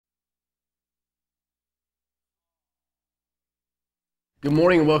Good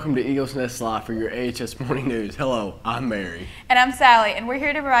morning and welcome to Eagles Nest Live for your AHS Morning News. Hello, I'm Mary. And I'm Sally, and we're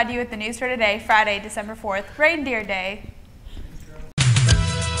here to provide you with the news for today, Friday, December 4th, Reindeer Day.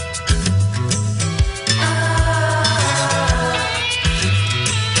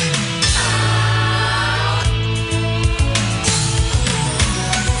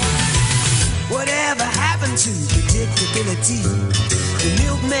 Whatever happened to predictability? The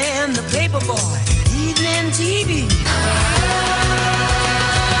milkman, the paperboy, evening TV.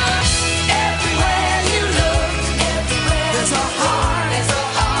 Everywhere you look, there's a heart,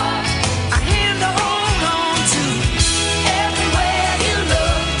 a hand to hold on to. Everywhere you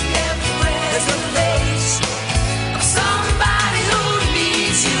look, there's a face of somebody who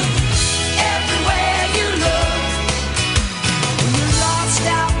needs you. Everywhere you look, when you're lost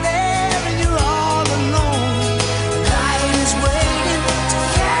out there and you're all alone, life is waiting to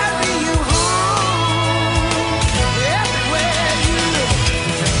carry you home. Everywhere you look.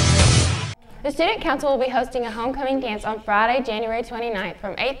 The Student Council will be hosting a homecoming dance on Friday, January 29th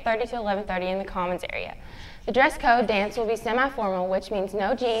from 8:30 to 11:30 in the Commons area. The dress code dance will be semi-formal, which means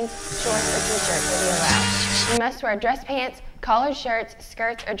no jeans, shorts, or t-shirts will be allowed. You must wear dress pants, collared shirts,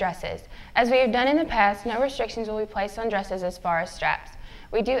 skirts, or dresses. As we have done in the past, no restrictions will be placed on dresses as far as straps.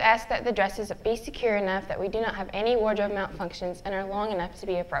 We do ask that the dresses be secure enough that we do not have any wardrobe malfunctions and are long enough to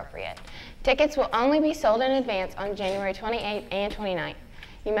be appropriate. Tickets will only be sold in advance on January 28th and 29th.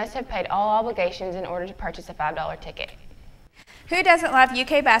 You must have paid all obligations in order to purchase a $5 ticket. Who doesn't love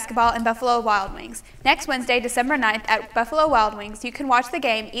UK basketball and Buffalo Wild Wings? Next Wednesday, December 9th at Buffalo Wild Wings, you can watch the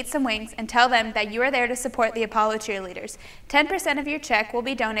game, eat some wings, and tell them that you are there to support the Apollo cheerleaders. 10% of your check will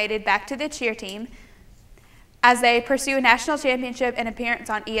be donated back to the cheer team as they pursue a national championship and appearance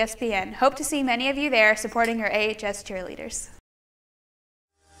on ESPN. Hope to see many of you there supporting your AHS cheerleaders.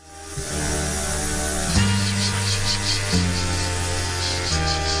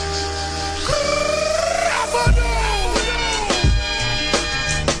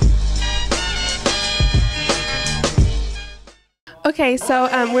 Okay, so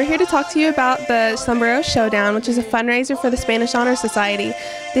we're here to talk to you about the Sombrero Showdown, which is a fundraiser for the Spanish Honor Society.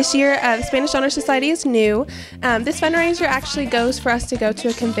 This year, the Spanish Honor Society is new. This fundraiser actually goes for us to go to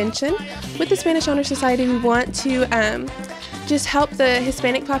a convention. With the Spanish Honor Society, we want to just help the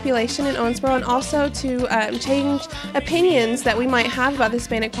Hispanic population in Owensboro and also to change opinions that we might have about the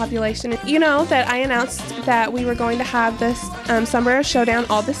Hispanic population. You know that I announced that we were going to have this Sombrero Showdown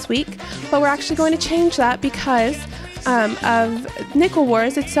all this week, but we're actually going to change that because of Nickel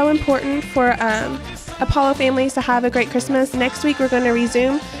Wars. It's so important for Apollo families to have a great Christmas. Next week we're going to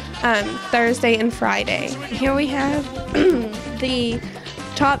resume Thursday and Friday. Here we have the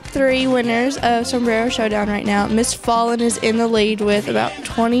top 3 winners of Sombrero Showdown right now. Miss Fallen is in the lead with about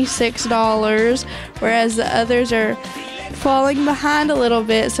 $26, whereas the others are falling behind a little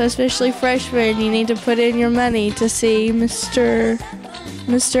bit. So especially freshmen, you need to put in your money to see Mr.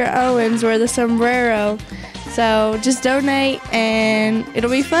 Owens wear the sombrero. So just donate and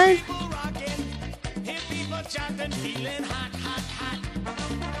it'll be fun.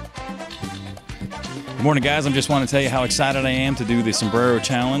 Good morning, guys. I just want to tell you how excited I am to do the Sombrero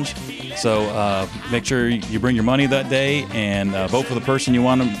Challenge. So make sure you bring your money that day and vote for the person you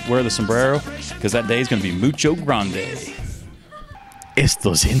want to wear the sombrero, because that day is going to be mucho grande.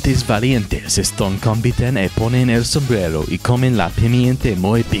 Estos gentes valientes están compiten y ponen el sombrero y comen la pimienta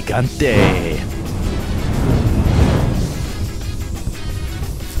muy picante.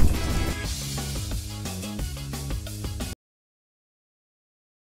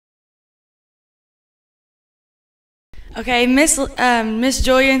 Okay, Miss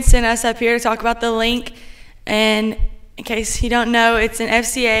Julian sent us up here to talk about the link, and in case you don't know, it's an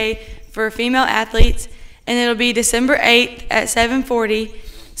FCA for female athletes, and it'll be December 8th at 7:40,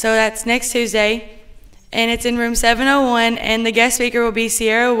 so that's next Tuesday, and it's in room 701, and the guest speaker will be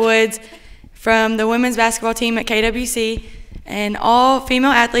Sierra Woods from the women's basketball team at KWC, and all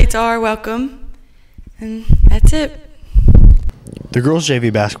female athletes are welcome, and that's it. The girls' JV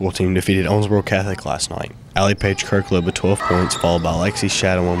basketball team defeated Owensboro Catholic last night. Allie Page Kirkland with 12 points, followed by Lexi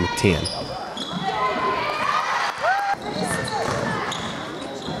Shadowin with 10.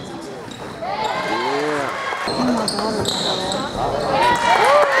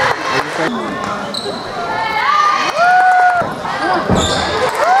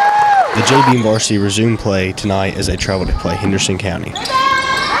 The JV varsity resumed play tonight as they travel to play Henderson County.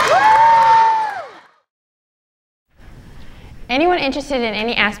 Anyone interested in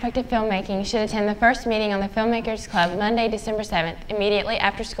any aspect of filmmaking should attend the first meeting on the Filmmakers Club Monday, December 7th, immediately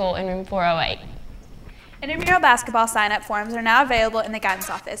after school in room 408. Intramural basketball sign-up forms are now available in the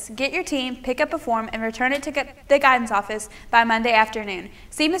guidance office. Get your team, pick up a form, and return it to the guidance office by Monday afternoon.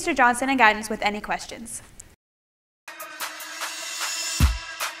 See Mr. Johnson in guidance with any questions.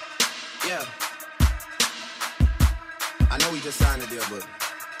 Yeah. I know we just signed a deal, but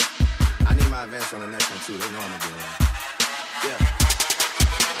I need my advance on the next one too. They know I'm gonna do it. Yeah.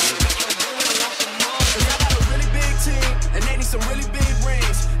 I got a really big team, and they need some really big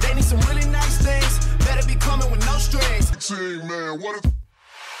rings. They need some really nice things. Better be coming with no strings. Team, man, what if?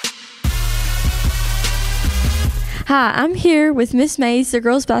 Hi, I'm here with Miss Mays, the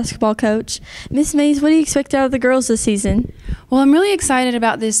girls basketball coach. Miss Mays, what do you expect out of the girls this season? Well, I'm really excited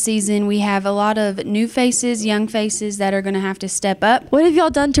about this season. We have a lot of new faces, young faces that are going to have to step up. What have y'all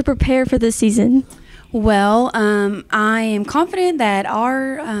done to prepare for this season? Well, I am confident that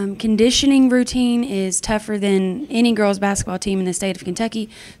our conditioning routine is tougher than any girls basketball team in the state of Kentucky,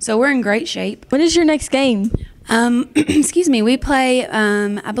 so we're in great shape. When is your next game? Excuse me, we play,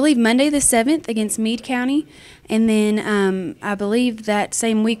 I believe, Monday the 7th against Meade County, and then I believe that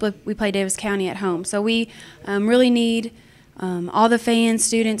same week we play Davis County at home. So we really need all the fans,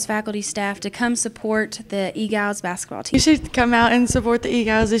 students, faculty, staff to come support the Eagles basketball team. You should come out and support the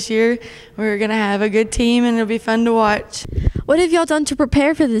Eagles this year. We're going to have a good team, and it'll be fun to watch. What have y'all done to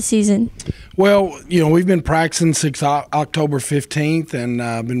prepare for this season? Well, we've been practicing since October 15th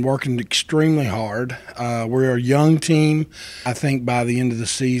and been working extremely hard. We're a young team. I think by the end of the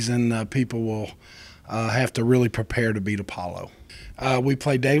season, people will have to really prepare to beat Apollo. We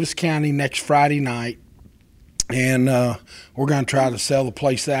play Davis County next Friday night. And we're going to try to sell the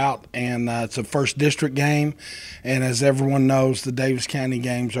place out, and it's a first district game. And as everyone knows, the Davis County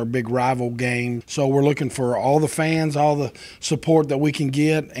games are a big rival game. So we're looking for all the fans, all the support that we can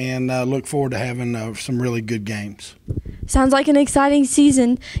get, and look forward to having some really good games. Sounds like an exciting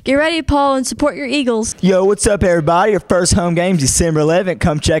season. Get ready, Paul, and support your Eagles. Yo, what's up, everybody? Our first home game is December 11th.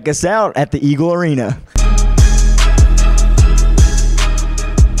 Come check us out at the Eagle Arena.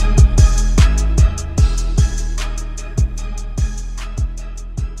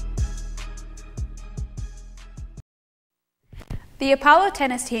 The Apollo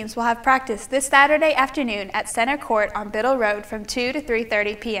tennis teams will have practice this Saturday afternoon at Center Court on Biddle Road from 2 to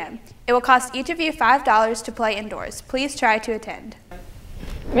 3:30 p.m. It will cost each of you $5 to play indoors. Please try to attend.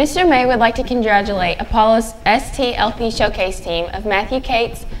 Mr. May would like to congratulate Apollo's STLP Showcase team of Matthew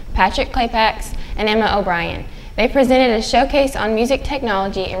Cates, Patrick Claypax, and Emma O'Brien. They presented a showcase on music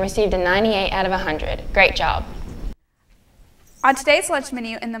technology and received a 98 out of 100. Great job. On today's lunch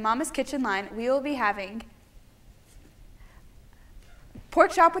menu in the Mama's Kitchen line, we will be having pork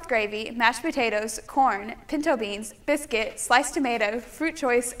chop with gravy, mashed potatoes, corn, pinto beans, biscuit, sliced tomato, fruit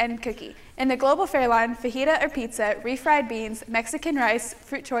choice, and cookie. In the Global Fare line, fajita or pizza, refried beans, Mexican rice,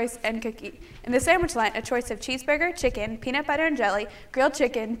 fruit choice, and cookie. In the sandwich line, a choice of cheeseburger, chicken, peanut butter and jelly, grilled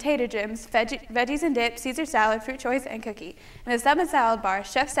chicken, tater gems, veggies and dip, Caesar salad, fruit choice, and cookie. In the sub and salad bar,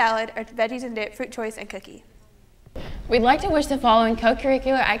 chef salad or veggies and dip, fruit choice, and cookie. We'd like to wish the following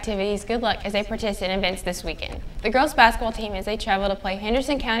co-curricular activities good luck as they participate in events this weekend. The girls basketball team as they travel to play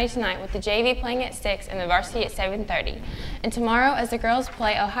Henderson County tonight with the JV playing at 6 and the varsity at 7:30. And tomorrow as the girls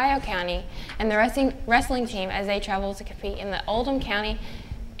play Ohio County and the wrestling team as they travel to compete in the Oldham County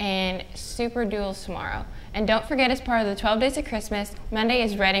and Super Duels tomorrow. And don't forget, as part of the 12 Days of Christmas, Monday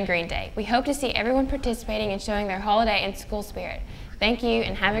is Red and Green Day. We hope to see everyone participating and showing their holiday and school spirit. Thank you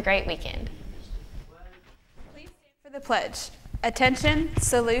and have a great weekend. The pledge. Attention,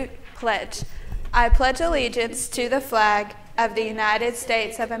 salute, pledge. I pledge allegiance to the flag of the United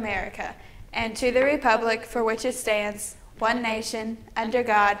States of America and to the republic for which it stands, one nation, under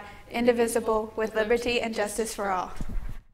God, indivisible, with liberty and justice for all.